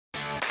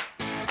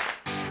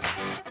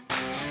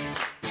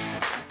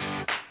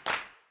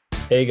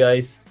Hey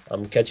guys,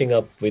 I'm catching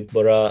up with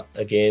Bora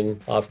again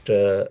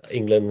after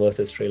England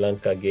versus Sri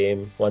Lanka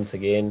game. Once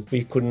again,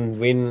 we couldn't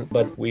win,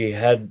 but we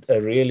had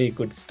a really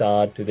good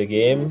start to the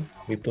game.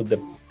 We put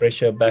the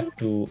pressure back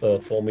to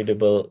a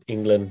formidable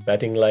England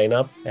batting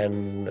lineup,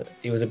 and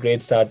it was a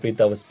great start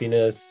with our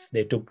spinners.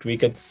 They took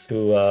wickets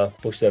to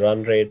push the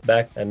run rate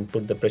back and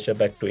put the pressure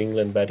back to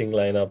England batting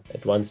lineup.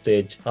 At one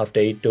stage, after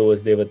 8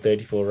 overs, they were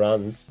 34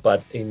 runs,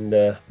 but in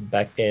the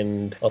back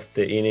end of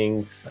the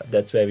innings,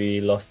 that's where we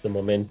lost the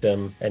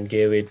momentum and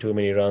gave away too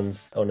many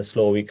runs on a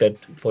slow wicket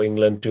for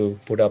England to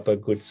put up a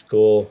good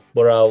score.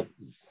 Borao,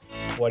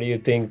 what do you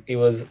think? It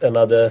was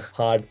another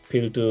hard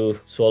pill to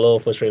swallow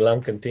for Sri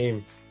Lankan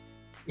team.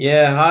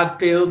 Yeah, hard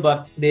pill,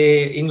 but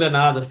England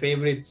are the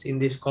favourites in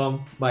this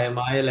comp by a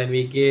mile, and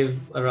we gave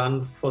a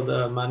run for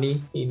the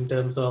money in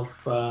terms of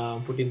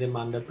putting them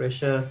under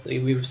pressure.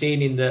 We've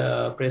seen in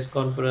the press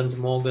conference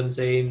Morgan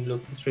saying,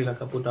 "Look, Sri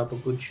Lanka put up a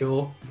good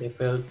show. They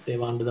felt they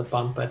were under the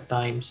pump at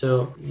times."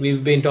 So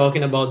we've been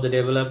talking about the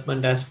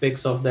development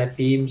aspects of that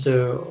team.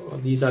 So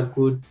these are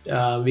good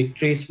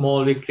victories,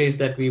 small victories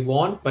that we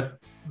want, but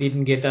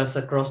didn't get us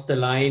across the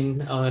line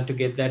to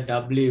get that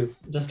W.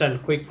 Just a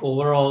quick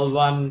overall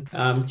one.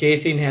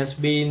 Chasing has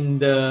been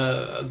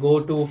the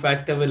go-to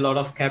factor with a lot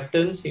of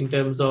captains in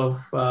terms of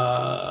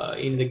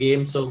in the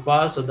game so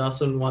far. So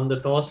Dasun won the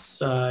toss,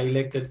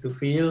 elected to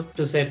field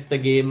to set the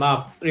game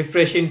up.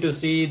 Refreshing to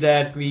see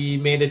that we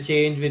made a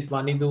change with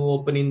Manidu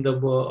opening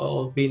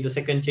being the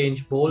second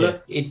change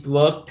bowler. Yeah. It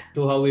worked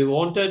to how we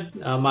wanted.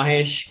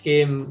 Mahesh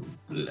came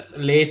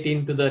late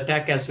into the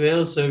attack as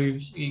well, so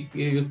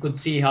you could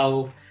see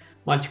how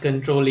much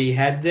control he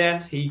had there.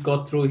 He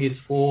got through his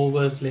 4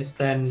 overs, less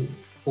than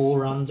 4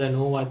 runs and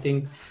over. I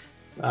think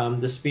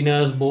the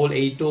spinners bowled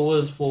 8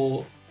 overs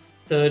for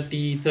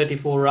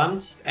 34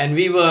 runs. And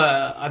we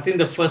were, I think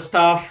the first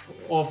half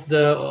of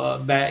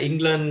the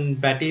England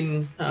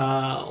batting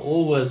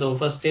overs, or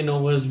first 10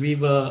 overs, we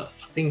were,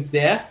 I think,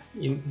 there,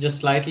 just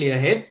slightly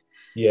ahead.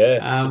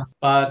 Yeah.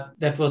 But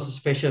that was a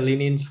special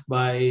innings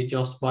by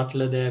Jos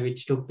Buttler there,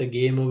 which took the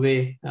game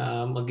away.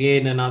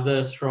 Again,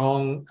 another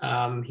strong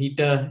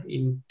hitter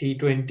in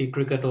T20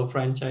 cricket or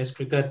franchise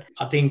cricket.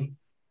 I think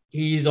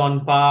he's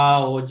on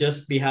par or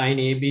just behind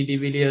AB de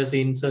Villiers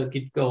in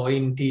circuit or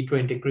in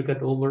T20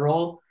 cricket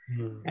overall.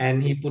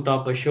 And he put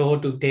up a show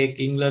to take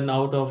England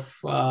out of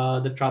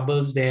the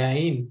troubles they are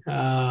in.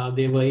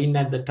 They were in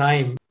at the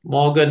time.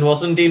 Morgan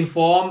wasn't in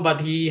form, but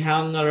he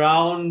hung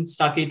around,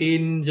 stuck it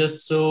in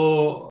just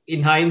so.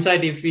 In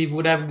hindsight, if we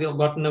would have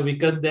gotten a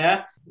wicket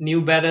there, new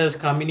batters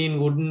coming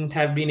in wouldn't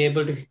have been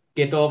able to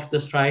get off the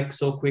strike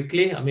so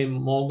quickly. I mean,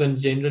 Morgan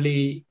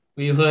generally,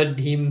 we heard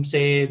him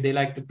say they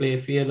like to play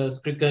fearless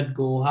cricket,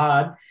 go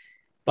hard,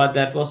 but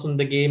that wasn't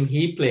the game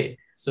he played.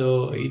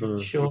 So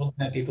it showed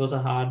that it was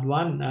a hard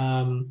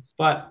one.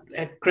 But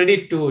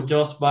credit to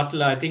Jos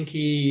Buttler. I think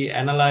he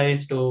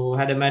analysed or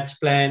had a match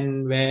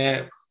plan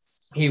where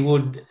he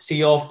would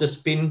see off the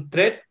spin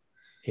threat.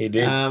 He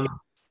did.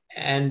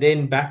 And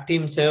then backed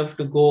himself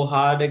to go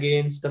hard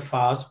against the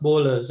fast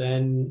bowlers.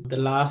 And the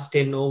last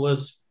 10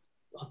 overs,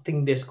 I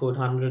think they scored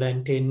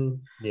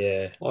 110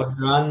 odd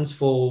runs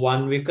for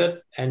 1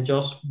 wicket, and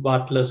Jos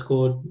Buttler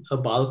scored a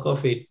bulk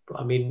of it.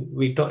 I mean,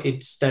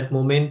 it's that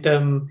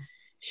momentum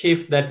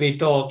shift that we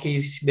talk.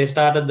 They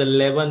started the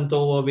 11th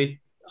over with,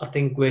 I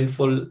think, went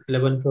for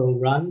 11, 12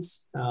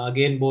 runs,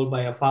 again bowled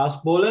by a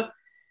fast bowler.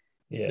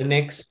 The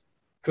next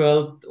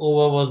 12th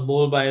over was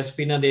bowled by a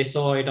spinner. They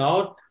saw it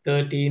out.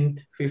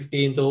 13th,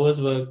 15th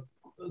overs were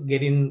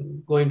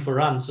going for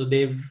runs. So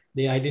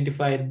they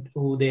identified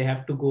who they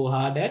have to go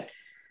hard at.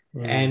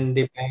 And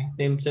they banked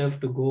themselves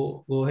to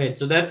go ahead.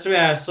 So that's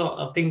where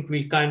I think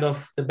we kind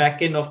of, the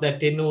back end of that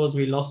 10 overs,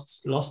 we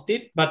lost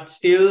it. But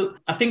still,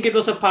 I think it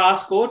was a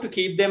pass score to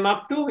keep them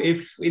up to.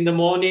 If in the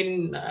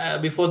morning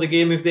before the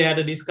game, if they had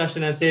a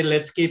discussion and say,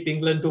 let's keep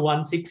England to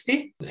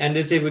 160, and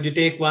they say, would you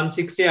take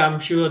 160? I'm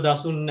sure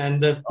Dasun and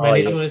the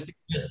management is,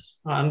 yes,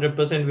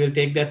 100% will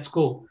take that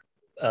score.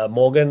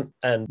 Morgan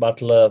and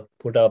Buttler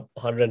put up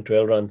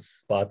 112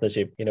 runs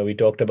partnership. We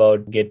talked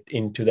about get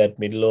into that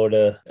middle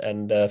order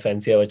and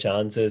fancy our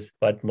chances,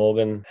 but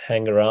Morgan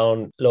hang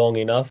around long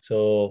enough,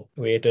 so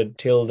waited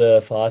till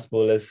the fast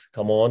bowlers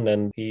come on,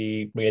 and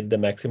he made the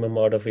maximum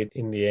out of it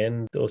in the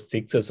end. Those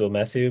sixes were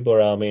massive,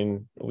 but I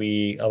mean,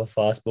 our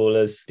fast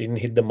bowlers didn't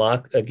hit the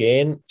mark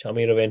again.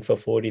 Chamira went for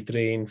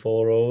 43 in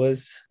 4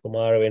 overs.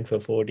 Kumara went for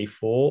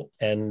 44,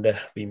 and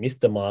we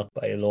missed the mark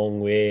by a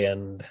long way.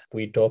 And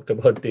we talked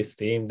about this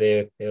team.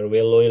 They're a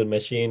well-oiled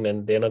machine,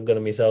 and they're not going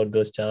to miss out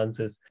those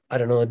chances. I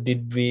don't know,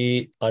 did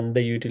we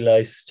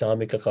underutilize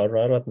Chamika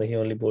Karunaratne? He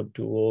only bowled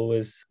 2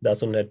 overs.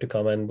 Dasun had to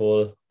come and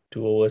bowl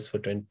 2 overs for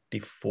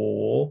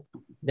 24.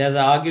 There's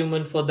an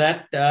argument for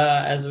that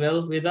as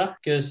well, Vida,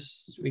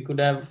 because we could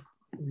have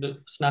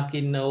snuck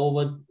in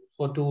over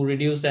to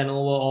reduce an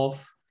over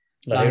of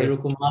Lahiru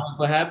Kumar,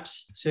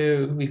 perhaps.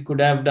 So we could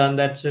have done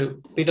that. So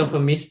bit of a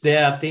miss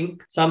there, I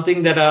think.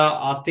 Something that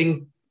I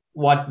think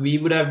what we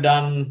would have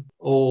done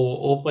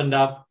or opened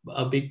up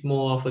a bit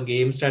more of a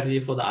game strategy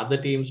for the other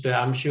teams to.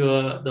 I'm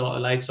sure the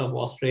likes of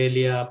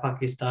Australia,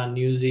 Pakistan,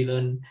 New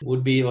Zealand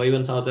would be, or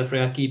even South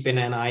Africa, keeping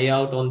an eye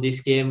out on this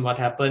game. What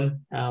happened?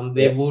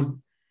 They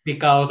would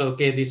pick out,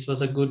 okay, this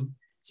was a good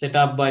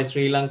setup by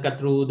Sri Lanka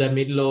through the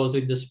middle overs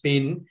with the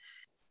spin.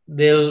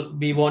 They'll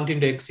be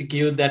wanting to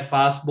execute that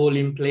fast ball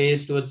in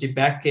place towards the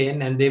back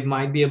end, and they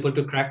might be able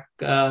to crack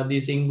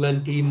this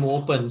England team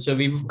open. So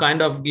we've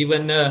kind of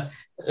given a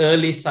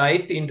early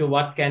sight into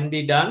what can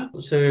be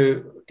done.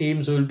 So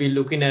teams will be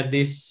looking at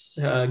this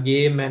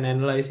game and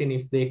analyzing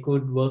if they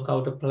could work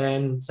out a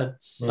plan such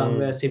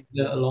somewhere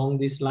similar along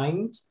these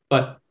lines.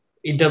 But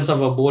in terms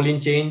of a bowling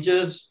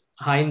changes,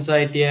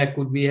 hindsight,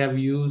 could we have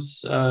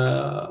used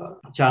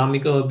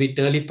Charmico a bit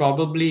early?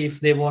 Probably, if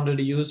they wanted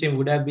to use him,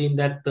 would have been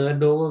that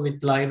third over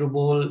with Lahiru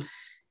ball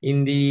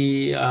in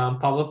the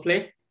power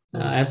play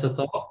as a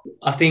thought.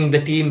 I think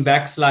the team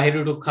backs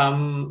Lahiru to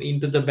come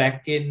into the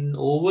back end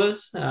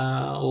overs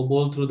or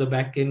bowl through the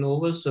back end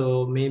overs.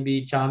 So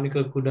maybe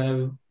Charmico could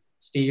have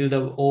stealed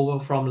over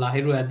from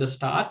Lahiru at the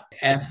start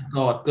as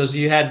thought, because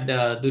you had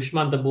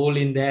Dushmantha ball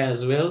in there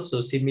as well.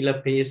 So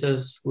similar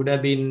paces would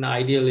have been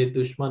ideal with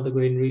Dushmantha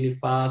going really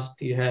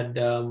fast. You had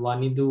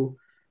Wanidu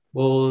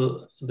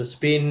bowl the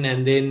spin,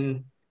 and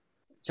then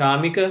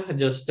Charmica,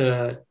 just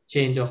a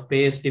change of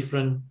pace,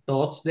 different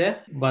thoughts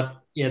there. But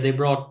yeah, they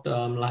brought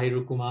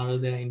Lahiru Kumara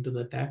there into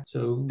the attack.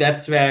 So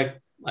that's where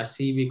I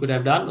see we could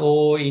have done.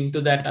 Or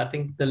into that, I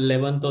think the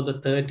 11th or the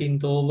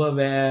 13th over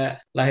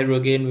where Lahiru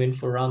again went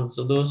for runs.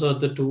 So those are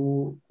the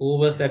two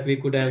overs that we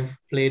could have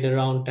played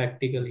around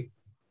tactically.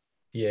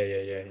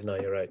 Yeah. No,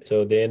 you're right.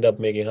 So they end up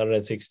making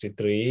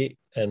 163,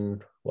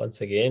 and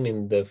once again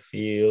in the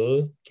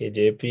field,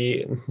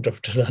 KJP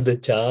dropped another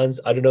chance.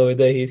 I don't know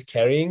whether he's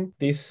carrying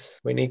this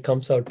when he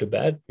comes out to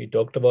bat. We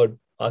talked about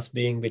us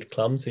being a bit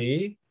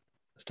clumsy.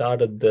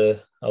 Started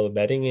our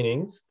batting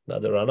innings,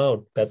 another run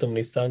out. Pathum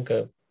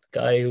Nissanka,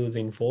 guy who's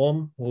in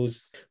form,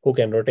 who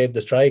can rotate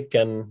the strike,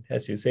 and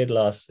as you said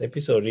last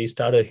episode, he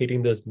started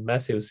hitting those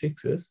massive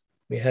sixes.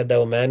 We had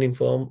our man in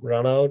form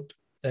run out.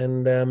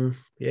 And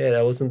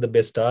that wasn't the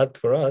best start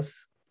for us.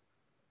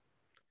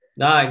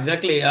 No,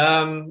 exactly.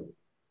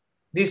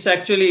 This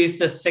actually is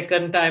the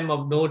second time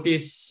I've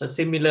noticed a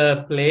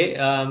similar play.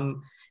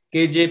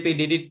 KJP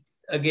did it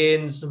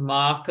against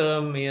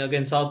Markham,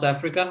 against South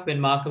Africa, when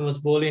Markham was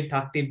bowling,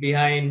 tucked it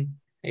behind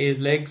his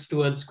legs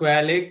towards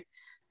square leg.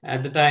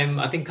 At the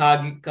time, I think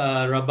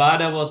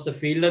Rabada was the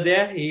fielder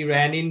there. He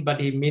ran in, but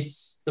he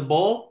missed the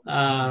ball.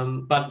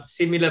 But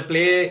similar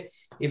play,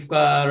 if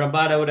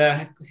Rabada would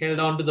have held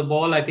on to the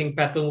ball, I think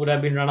Pathum would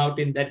have been run out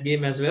in that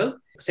game as well.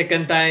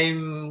 Second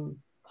time,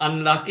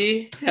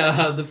 unlucky.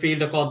 The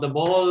fielder caught the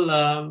ball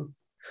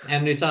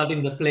and resulted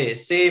in the play.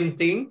 Same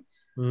thing.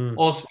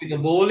 Off-spinner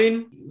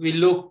bowling, we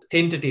looked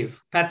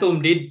tentative.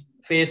 Pathum did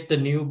face the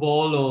new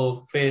ball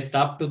or faced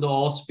up to the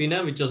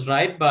off-spinner, which was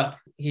right. But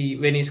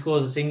when he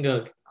scores a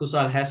single,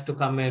 Kusal has to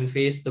come and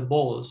face the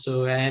ball.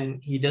 So,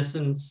 and he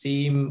doesn't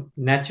seem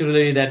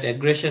naturally that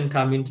aggression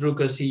coming through,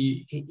 because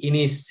he in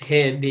his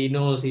head, he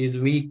knows he's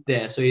weak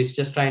there. So he's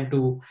just trying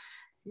to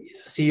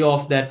see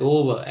off that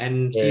over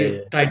and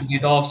try to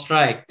get off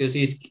strike, because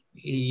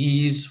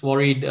he's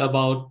worried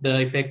about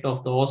the effect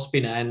of the off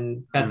spinner,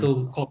 and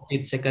Pathum caught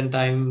it second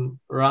time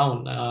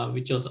round,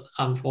 which was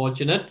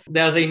unfortunate.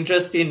 There's an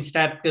interesting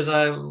stat, because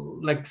I,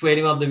 like for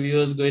any of the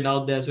viewers going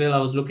out there as well, I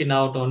was looking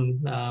out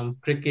on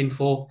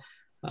Cricinfo,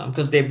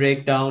 because they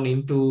break down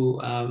into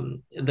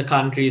the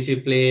countries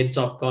you played,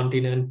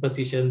 subcontinent,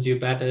 positions you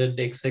batted,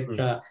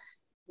 etc.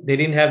 They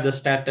didn't have the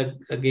stat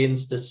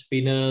against the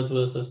spinners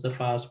versus the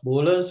fast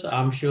bowlers.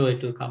 I'm sure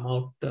it will come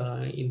out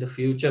in the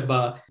future.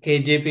 But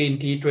KJP in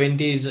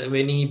T20s,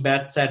 when he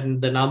bats at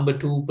the number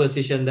 2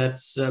 position,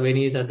 that's when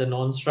he's at the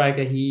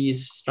non-striker,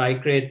 his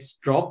strike rate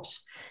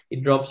drops.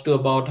 It drops to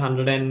about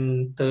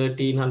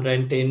 113,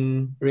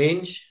 110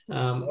 range.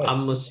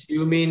 I'm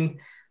assuming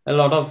a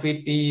lot of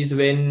it is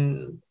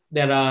when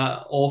there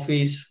are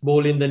offies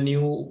bowling the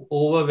new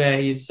over where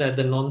he's at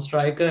the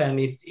non-striker, and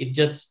it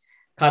just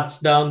cuts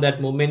down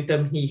that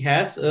momentum he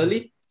has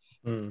early.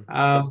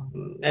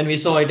 And we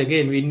saw it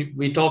again.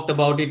 We talked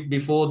about it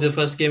before the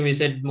first game. We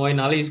said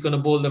Moeen Ali is going to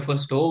bowl the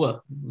first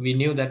over. We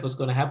knew that was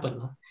going to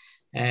happen.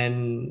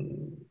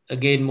 And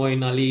again,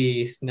 Moeen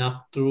Ali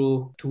snuck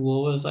through 2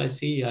 overs, I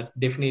see.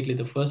 Definitely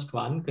the first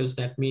one, because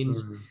that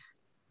means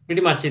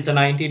pretty much it's a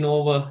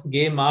 19-over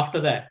game after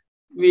that.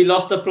 We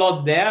lost the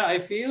plot there, I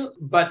feel.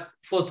 But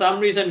for some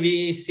reason,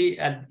 we see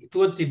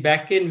towards the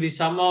back end, we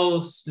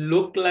somehow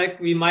looked like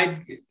we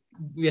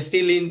are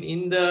still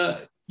in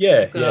the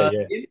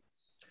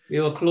we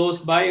were close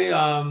by.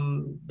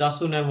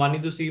 Dasun and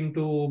Wanidu seem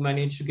to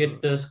manage to get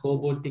the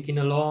scoreboard ticking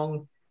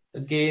along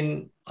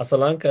again.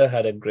 Asalanka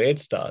had a great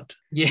start.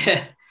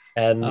 Yeah.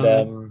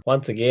 And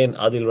once again,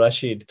 Adil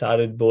Rashid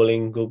started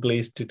bowling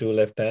googlies to 2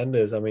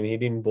 left-handers. I mean, he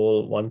didn't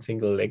bowl one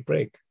single leg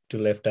break to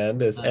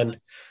left-handers. And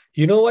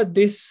you know what?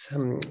 This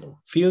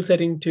field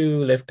setting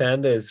to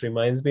left-handers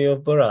reminds me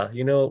of Bora.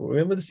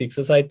 Remember the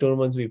 6-a-side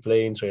tournaments we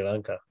play in Sri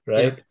Lanka,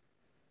 right? Yeah.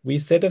 We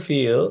set a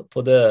field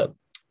for the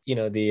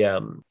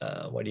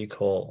the what do you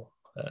call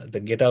the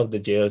get out of the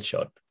jail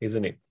shot,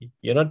 isn't it?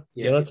 You're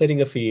not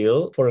setting a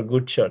field for a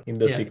good shot in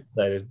the sixth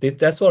side.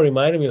 That's what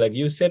reminded me. Like,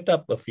 you set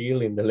up a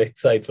field in the leg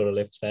side for a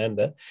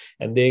left-hander,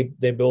 and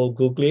they bowl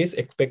googlies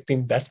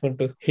expecting batsman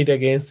to hit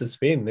against the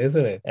spin,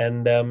 isn't it?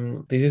 And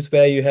this is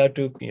where you have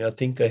to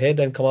think ahead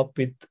and come up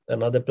with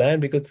another plan,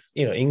 because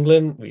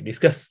England, we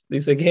discussed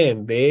this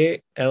again,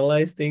 they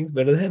analyze things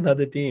better than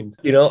other teams.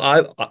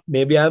 I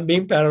maybe I'm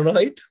being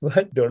paranoid,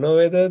 but don't know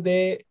whether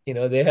they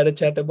had a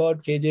chat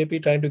about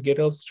KJP trying to get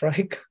off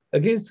strike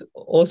against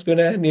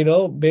Ospina,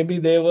 and maybe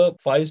they were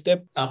 5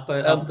 steps up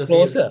the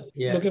closer,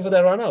 field. looking for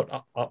that run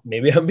out.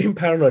 Maybe I'm being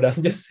paranoid.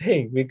 I'm just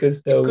saying,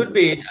 because it could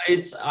be.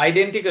 It's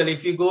identical.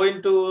 If you go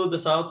into the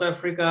South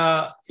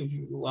Africa,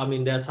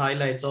 there's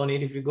highlights on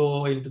it. If you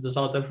go into the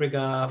South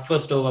Africa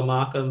first over,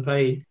 Markham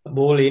played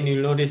bowling,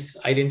 you'll notice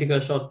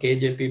identical shot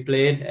KJP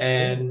played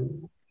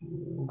and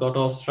got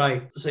off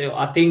strike. So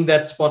I think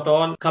that's spot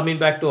on. Coming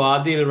back to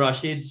Adil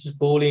Rashid's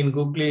bowling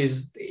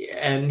googlies,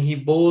 and he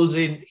bowls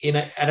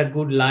at a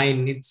good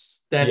line.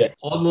 It's that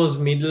almost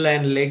middle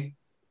and leg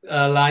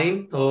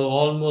line, or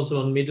almost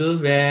on middle,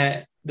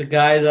 where the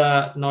guys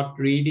are not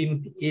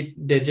reading it.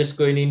 They're just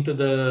going into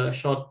the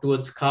shot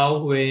towards cow,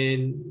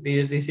 when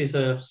this is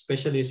a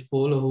specialist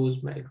bowler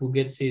who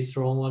gets his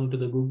wrong one to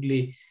the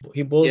googly.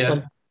 He bowls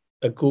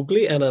a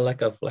googly and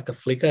like a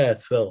flicker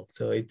as well.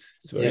 So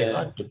it's very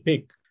hard to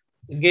pick.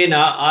 Again,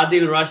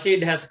 Adil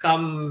Rashid has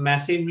come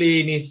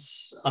massively in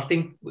his, I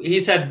think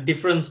he's at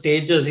different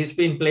stages. He's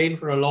been playing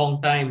for a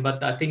long time,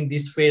 but I think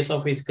this phase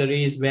of his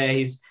career is where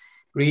he's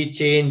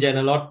rechange, and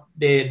a lot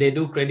they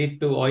do credit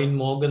to Owen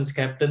Morgan's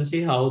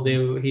captaincy, how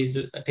he's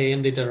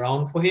turned it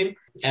around for him.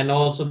 And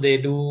also they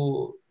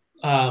do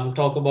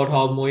talk about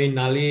how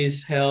Moeen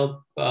Ali's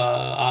helped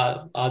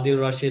Adil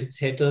Rashid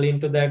settle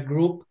into that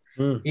group.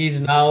 He's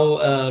now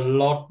a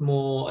lot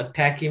more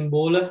attacking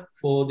bowler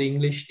for the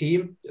English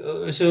team.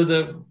 So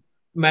the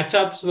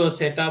matchups were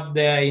set up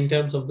there in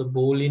terms of the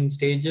bowling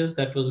stages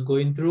that was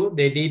going through.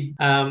 They did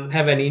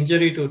have an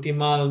injury to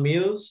Timal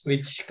Mills,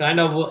 which kind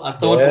of I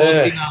thought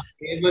worked in our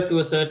favor to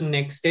a certain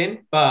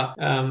extent, but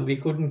we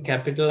couldn't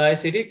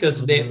capitalize it,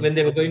 because when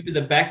they were going to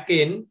the back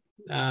end,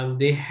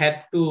 they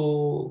had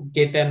to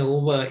get an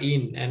over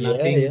in, and I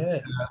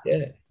think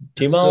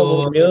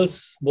Timal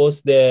Mills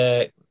was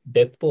their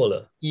death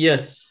bowler.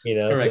 Yes,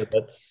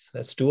 correct. So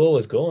that's 2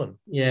 overs gone.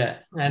 Yeah,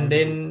 and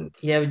then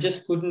we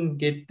just couldn't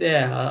get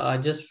there. I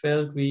just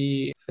felt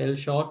we fell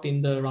short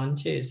in the run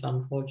chase,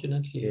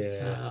 unfortunately.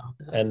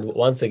 And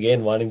once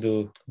again, wanting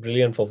to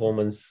brilliant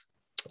performance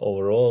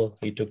overall.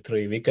 He took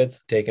 3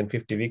 wickets, taken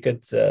 50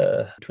 wickets,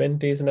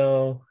 20s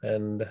now,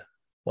 and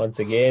once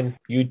again,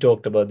 you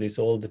talked about this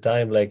all the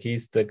time. Like,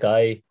 he's the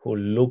guy who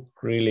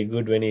looked really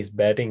good when he's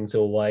batting.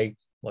 So why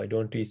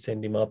don't we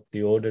send him up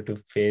the order to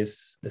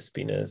face the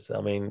spinners? I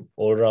mean,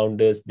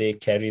 all-rounders, they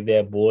carry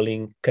their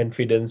bowling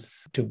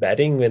confidence to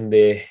batting when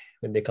they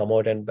come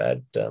out and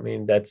bat. I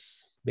mean,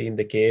 that's been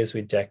the case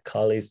with Jack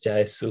Cullis,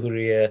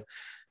 Jayasuriya,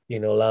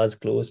 Lance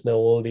Closner,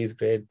 all these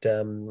great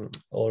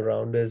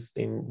all-rounders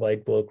in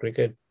white ball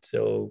cricket.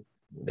 So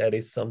that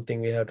is something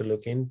we have to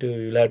look into.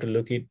 You'll have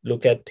to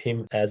look at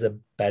him as a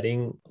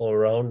batting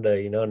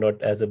all-rounder,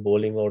 not as a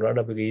bowling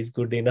all-rounder, because he's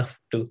good enough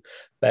to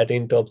bat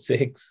in top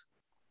 6.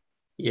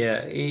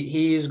 Yeah,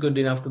 he is good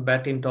enough to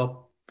bat in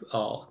top.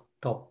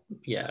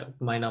 Yeah,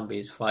 my number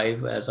is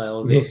 5, as I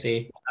always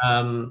say.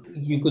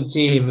 You could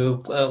see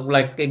him,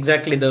 like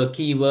exactly the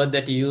key word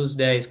that you used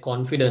there is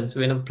confidence.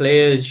 When a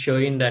player is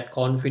showing that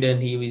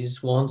confidence, he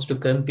wants to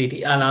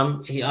compete, and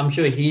I'm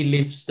sure he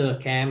lifts the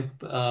camp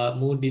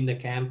mood in the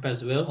camp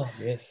as well. Oh,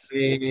 yes.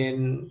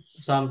 When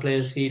some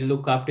players he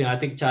look up to, I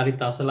think Charit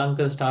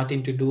Asalanka is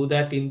starting to do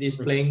that in this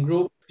playing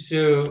group.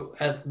 So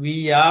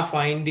we are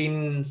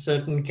finding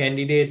certain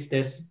candidates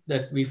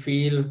that we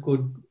feel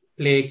could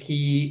play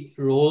key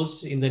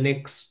roles in the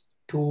next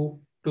 2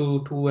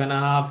 to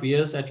 2.5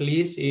 years at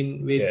least.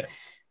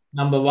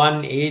 Number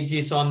one, age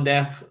is on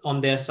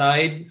their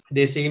side.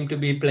 They seem to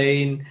be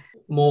playing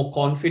more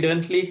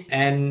confidently,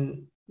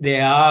 and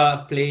they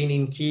are playing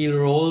in key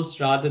roles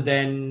rather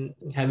than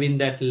having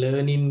that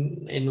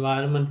learning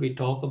environment we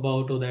talk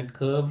about, or that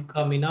curve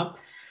coming up.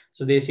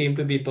 So they seem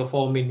to be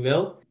performing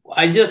well.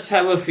 I just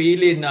have a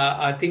feeling,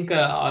 I think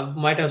I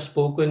might have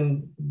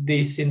spoken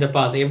this in the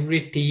past.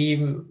 Every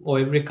team or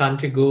every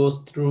country goes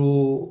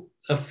through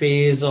a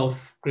phase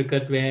of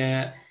cricket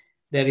where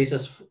there is a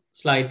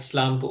slight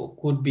slump, or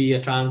could be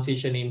a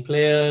transition in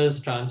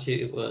players,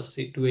 a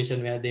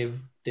situation where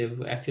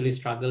they've actually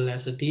struggled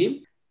as a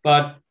team.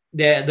 But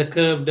the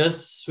curve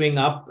does swing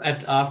up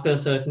after a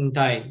certain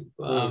time.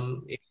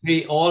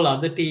 All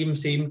other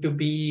teams seem to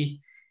be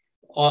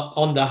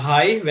on the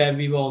high, where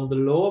we were on the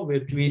low.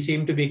 We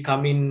seem to be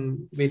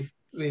coming with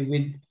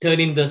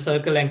turning the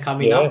circle and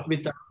coming up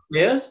with the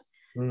players.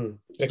 So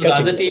the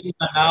other teams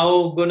are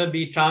now going to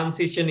be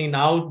transitioning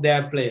out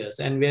their players,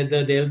 and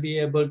whether they'll be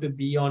able to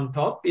be on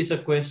top is a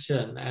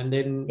question. And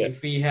then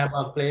if we have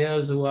our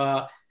players who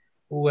are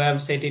who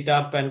have set it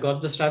up and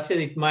got the structure,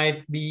 it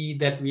might be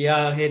that we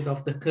are ahead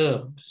of the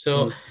curve.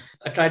 So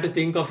I try to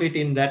think of it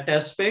in that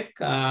aspect.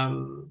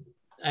 And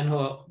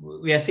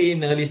we are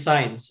seeing early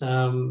signs.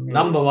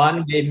 Number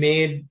one, they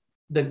made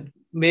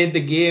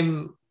the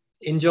game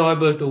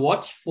enjoyable to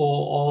watch for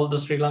all the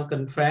Sri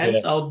Lankan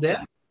fans out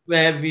there,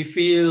 where we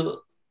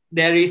feel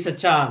there is a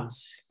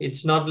chance.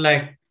 It's not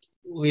like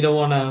we don't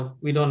want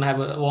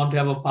to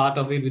have a part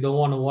of it. We don't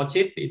want to watch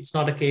it. It's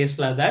not a case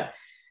like that.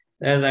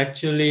 There's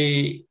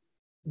actually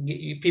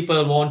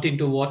people wanting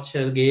to watch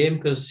a game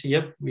because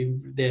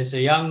there's a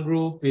young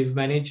group. We've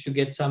managed to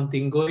get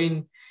something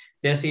going.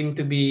 There seems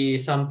to be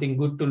something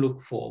good to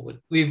look forward.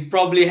 We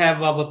probably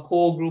have our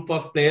core group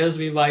of players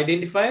we've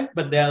identified,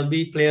 but there'll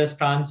be players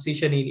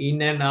transitioning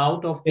in and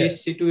out of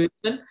this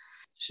situation.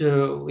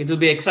 So it'll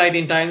be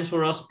exciting times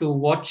for us to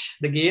watch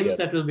the games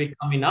that will be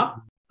coming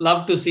up.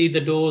 Love to see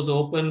the doors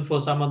open for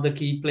some of the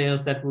key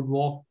players that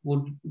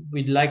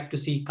we'd like to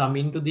see come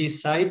into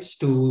these sides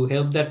to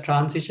help that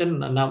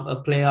transition. And a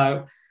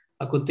player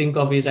I could think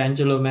of is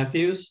Angelo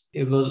Matthews.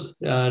 It was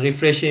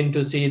refreshing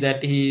to see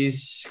that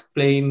he's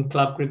playing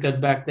club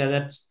cricket back there.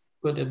 That's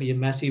going to be a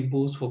massive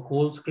boost for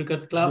Coles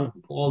Cricket Club.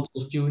 All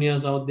those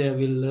juniors out there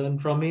will learn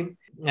from him.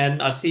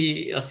 And I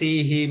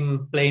see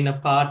him playing a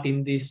part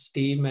in this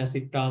team as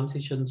it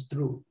transitions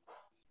through.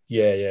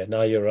 Yeah.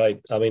 No, you're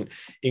right. I mean,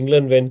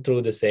 England went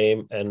through the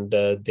same, and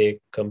they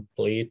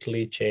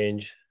completely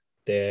changed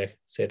their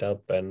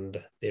setup,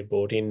 and they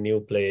brought in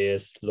new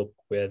players. Look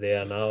where they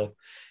are now.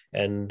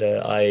 And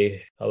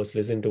I was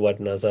listening to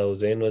what Nazar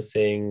Hussain was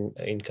saying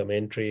in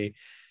commentary.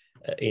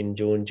 In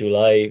June,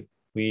 July,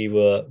 we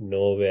were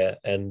nowhere,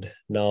 and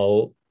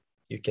now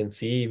you can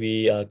see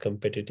we are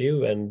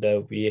competitive, and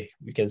we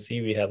can see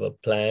we have a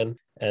plan.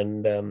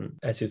 And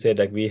as you said,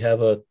 like, we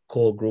have a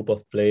core group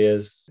of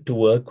players to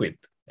work with.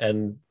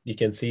 And you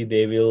can see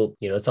they will,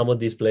 some of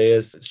these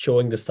players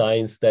showing the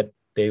signs that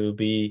they will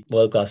be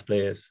world-class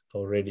players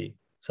already.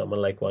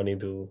 Someone like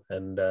Wanidu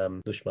and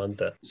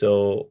Dushmantha.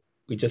 So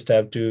we just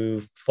have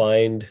to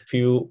find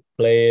few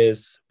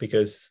players,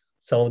 because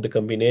some of the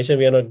combination,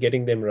 we are not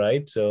getting them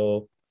right.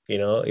 So,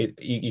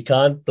 you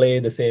can't play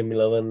the same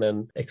 11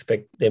 and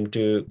expect them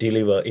to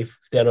deliver if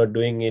they're not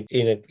doing it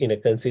in a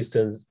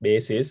consistent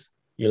basis.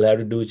 You'll have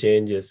to do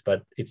changes,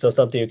 but it's not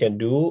something you can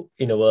do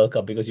in a World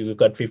Cup, because you've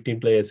got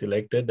 15 players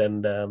selected,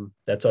 and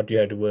that's what you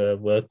have to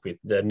work with.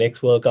 The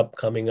next World Cup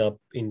coming up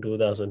in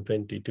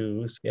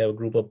 2022, so we have a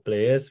group of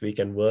players we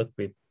can work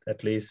with.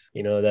 At least,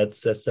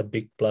 that's a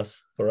big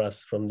plus for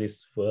us from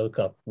this World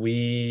Cup.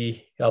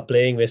 We are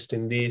playing West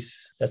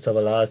Indies. That's our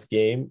last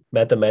game.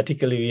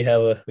 Mathematically,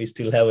 we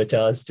still have a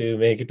chance to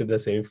make it to the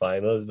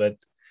semi-finals, but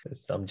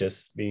I'm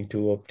just being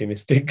too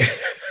optimistic.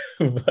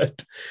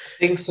 But I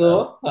think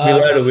so.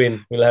 We'll have to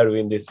win. We'll have to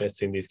win this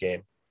West Indies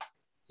game.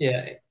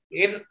 Yeah,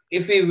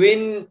 if we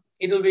win,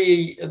 it'll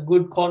be a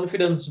good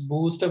confidence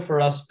booster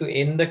for us to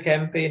end the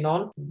campaign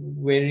on.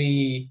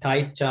 Very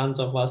tight chance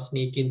of us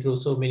sneaking through,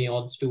 so many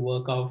odds to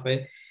work out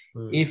with.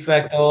 If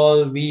at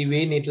all we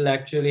win, it'll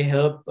actually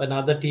help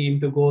another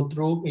team to go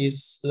through,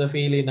 is the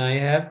feeling I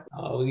have,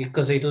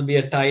 because it'll be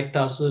a tight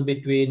tussle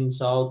between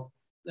South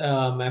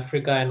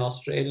Africa and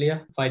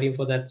Australia fighting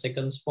for that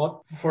second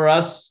spot. For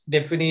us,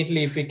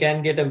 definitely, if we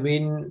can get a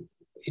win,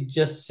 it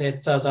just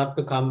sets us up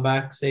to come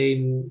back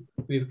saying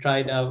we've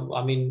tried.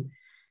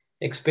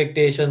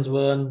 Expectations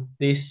weren't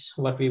this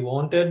what we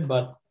wanted,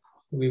 but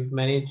we've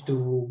managed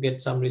to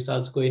get some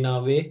results going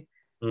our way.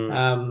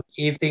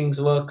 If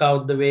things work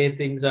out the way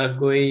things are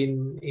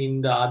going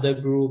in the other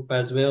group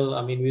as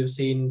well, we've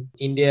seen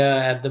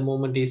India at the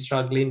moment is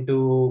struggling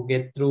to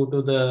get through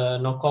to the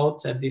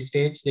knockouts at this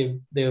stage.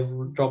 They've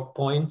dropped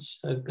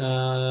points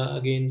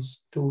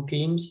against two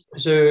teams.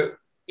 So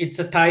it's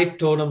a tight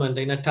tournament.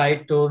 In a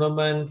tight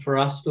tournament, for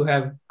us to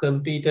have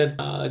competed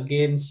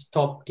against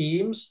top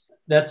teams,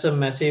 that's a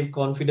massive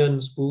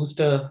confidence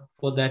booster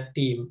for that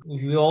team.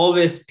 We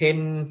always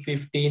 10,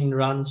 15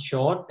 runs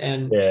short.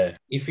 And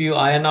if you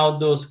iron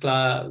out those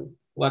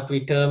what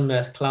we termed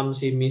as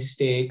clumsy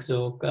mistakes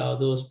or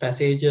those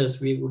passages,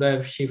 we would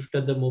have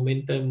shifted the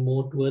momentum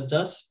more towards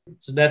us.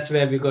 So that's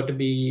where we got to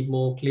be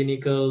more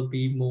clinical,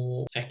 be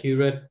more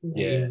accurate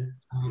in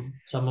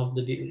some of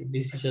the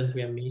decisions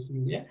we are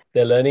making. Yeah,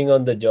 they're learning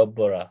on the job,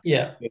 Bora.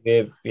 Yeah,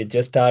 we're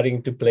just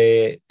starting to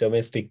play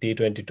domestic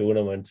T20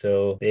 tournament,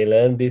 so they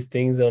learn these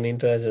things on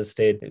international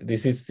stage.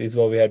 This is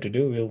what we have to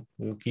do.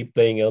 We'll keep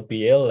playing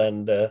LPL,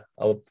 and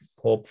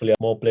hopefully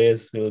more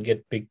players will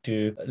get picked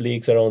to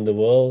leagues around the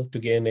world to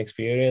gain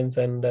experience,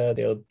 and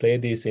they'll play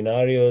these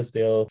scenarios.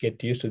 They'll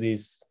get used to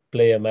these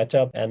player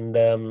matchup and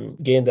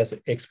gain that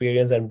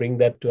experience and bring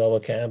that to our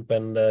camp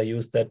and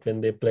use that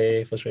when they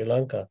play for Sri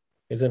Lanka,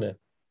 isn't it?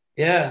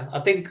 Yeah, I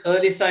think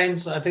early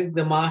signs, I think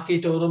the marquee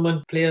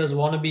tournament players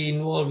want to be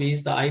involved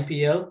is the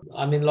IPL.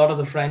 A lot of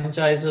the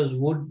franchises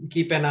would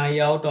keep an eye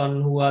out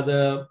on who are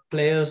the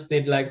players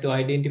they'd like to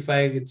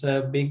identify. It's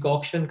a big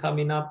auction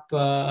coming up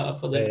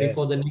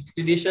before the next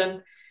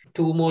edition.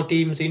 2 more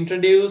teams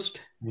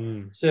introduced.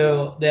 Hmm.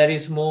 So there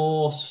is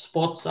more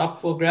spots up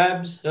for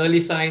grabs. Early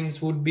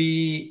signs would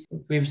be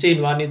we've seen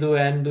Vanidu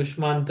and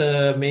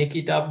Dushmantha make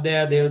it up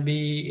there. They'll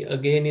be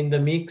again in the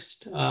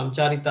mixed.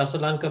 Charit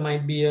Asalanka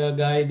might be a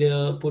guy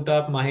they'll put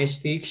up. Mahesh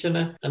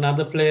Theekshana,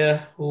 another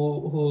player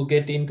who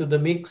get into the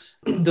mix.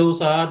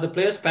 Those are the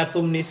players.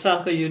 Pathum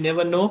Nissanka, you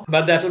never know.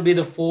 But that will be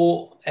the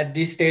 4 at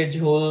this stage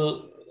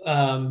who'll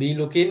be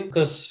looking,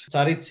 because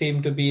Charit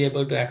seemed to be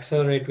able to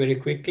accelerate very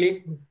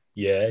quickly.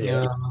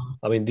 Yeah.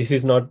 I mean, this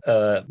is not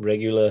a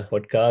regular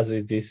podcast.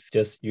 It's this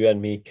just you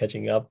and me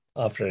catching up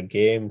after a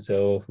game.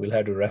 So we'll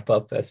have to wrap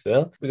up as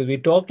well, because we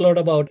talked a lot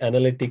about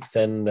analytics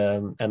and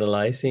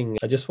analyzing.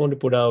 I just want to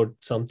put out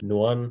something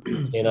Nuwan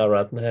Sena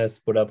Ratna has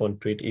put up on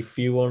Twitter. If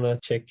you want to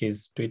check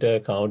his Twitter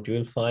account,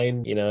 you'll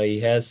find, he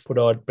has put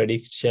out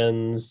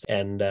predictions,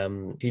 and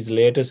his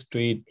latest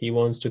tweet, he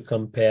wants to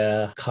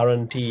compare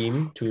current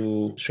team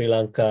to Sri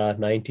Lanka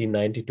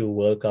 1992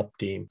 World Cup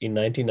team. In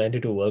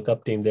 1992 World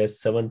Cup team, there's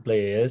 7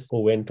 players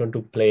who went on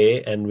to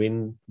play and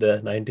win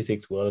the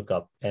 96 World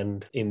Cup.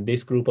 And in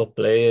this group of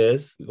players,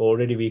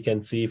 already we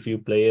can see a few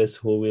players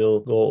who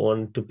will go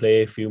on to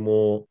play a few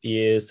more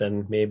years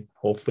and maybe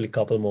hopefully a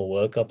couple more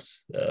World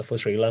Cups for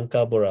Sri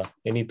Lanka. Bora,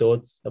 any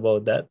thoughts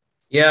about that?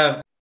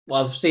 Yeah,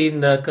 I've seen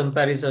the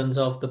comparisons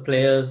of the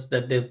players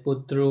that they've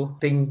put through. I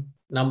think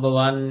number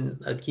one,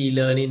 a key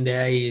learning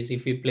there is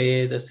if you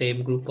play the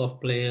same group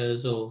of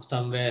players or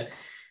somewhere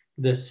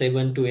the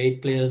 7 to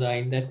 8 players are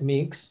in that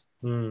mix,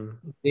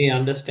 they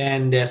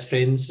understand their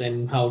strengths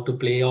and how to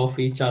play off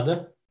each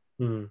other.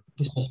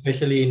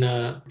 Especially in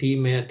a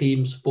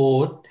team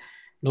sport,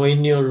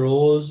 knowing your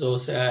roles or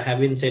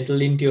having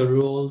settled into your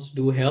roles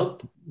do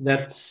help.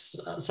 That's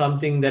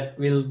something that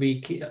will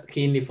be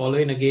keenly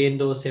following. Again,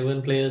 those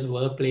 7 players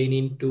were playing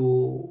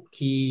into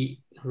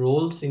key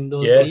roles in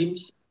those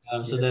teams.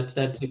 So that's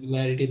that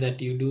similarity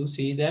that you do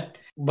see that.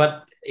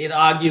 But it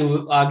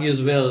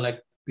argues well,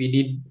 like we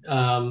did,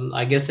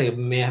 I guess a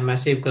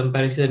massive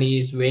comparison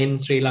is when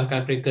Sri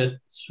Lanka cricket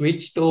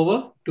switched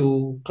over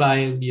to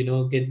climb,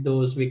 get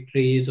those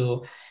victories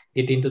or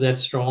get into that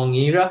strong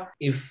era.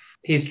 If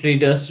history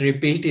does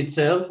repeat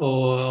itself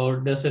or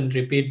doesn't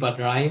repeat but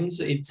rhymes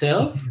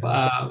itself,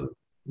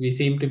 we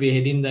seem to be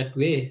heading that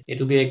way.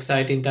 It'll be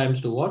exciting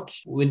times to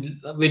watch. With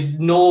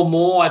no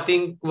more, I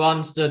think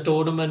once the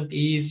tournament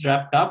is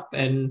wrapped up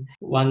and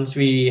once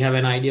we have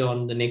an idea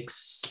on the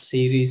next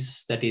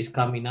series that is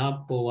coming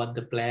up or what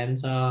the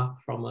plans are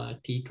from a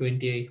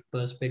T20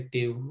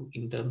 perspective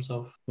in terms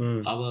of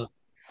our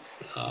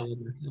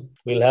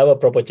we'll have a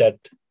proper chat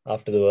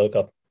after the World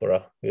Cup.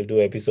 We'll do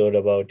an episode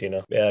about,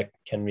 where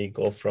can we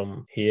go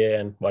from here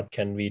and what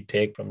can we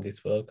take from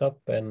this World Cup.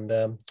 And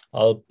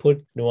I'll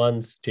put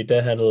Nuwan's Twitter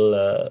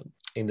handle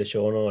in the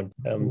show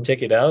notes.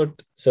 Check it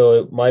out.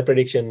 So my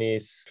prediction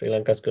is Sri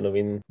Lanka's going to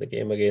win the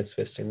game against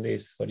West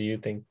Indies. What do you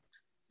think?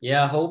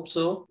 Yeah, I hope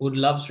so. Would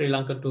love Sri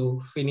Lanka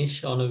to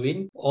finish on a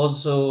win.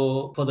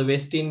 Also, for the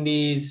West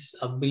Indies,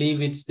 I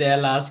believe it's their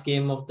last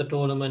game of the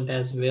tournament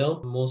as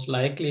well, most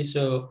likely.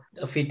 So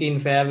a fitting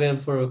farewell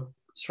for a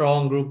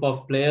strong group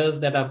of players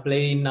that are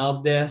playing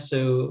out there.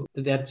 So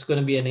that's going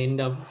to be an end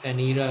of an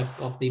era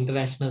of the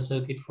international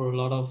circuit for a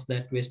lot of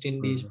that West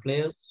Indies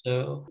players.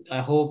 So I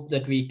hope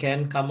that we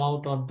can come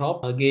out on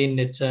top. Again,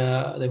 they've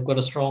got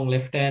a strong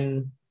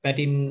left-hand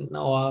batting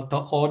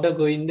order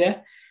going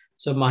there.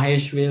 So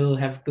Mahesh will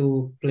have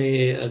to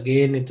play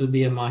again. It will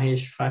be a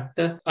Mahesh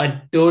factor.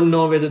 I don't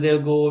know whether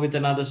they'll go with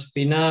another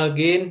spinner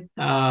again.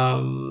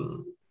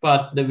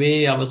 But the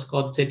way our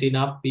squad setting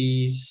up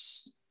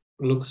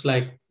looks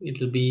like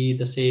it'll be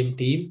the same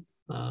team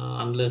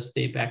unless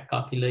they back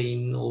Kakila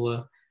in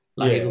over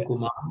Lahiru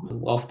Kumar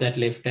of that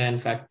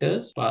left-hand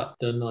factors. But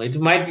no,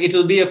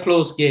 it'll be a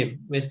close game.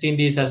 West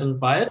Indies hasn't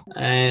fired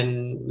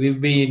and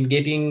we've been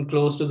getting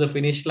close to the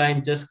finish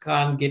line, just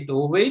can't get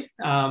over it.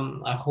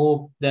 I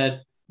hope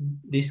that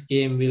this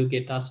game will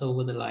get us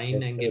over the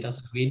line and get us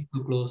a win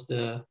to close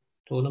the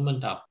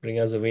tournament up. Bring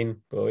us a win,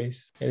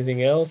 boys.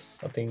 Anything else?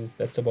 I think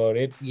that's about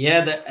it.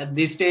 Yeah, at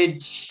this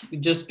stage,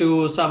 just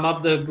to sum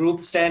up the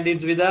group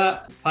standings with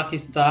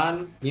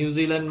Pakistan, New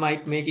Zealand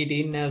might make it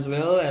in as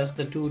well as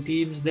the 2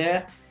 teams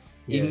there.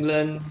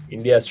 England,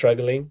 India is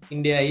struggling.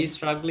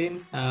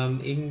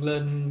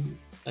 England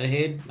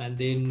ahead, and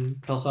then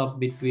toss up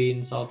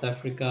between South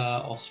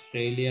Africa,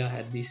 Australia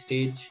at this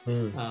stage.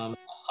 Our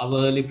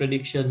early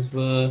predictions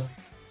were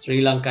Sri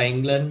Lanka,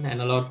 England,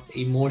 and a lot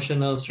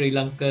emotional Sri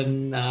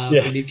Lankan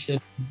prediction,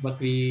 what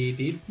we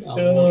did.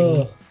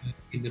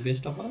 In the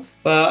best of us.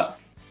 But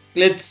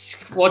let's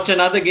watch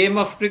another game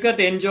of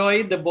cricket.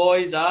 Enjoy. The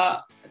boys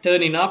are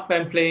turning up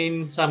and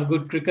playing some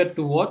good cricket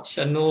to watch.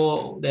 I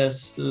know there's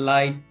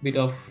slight bit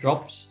of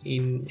drops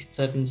in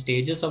certain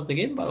stages of the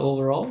game, but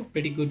overall,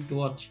 pretty good to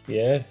watch.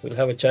 Yeah, we'll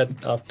have a chat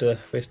after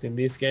West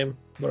Indies game.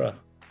 Bora.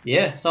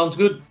 Yeah, sounds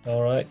good.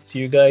 All right. See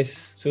you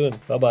guys soon.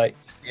 Bye-bye.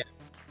 Yeah.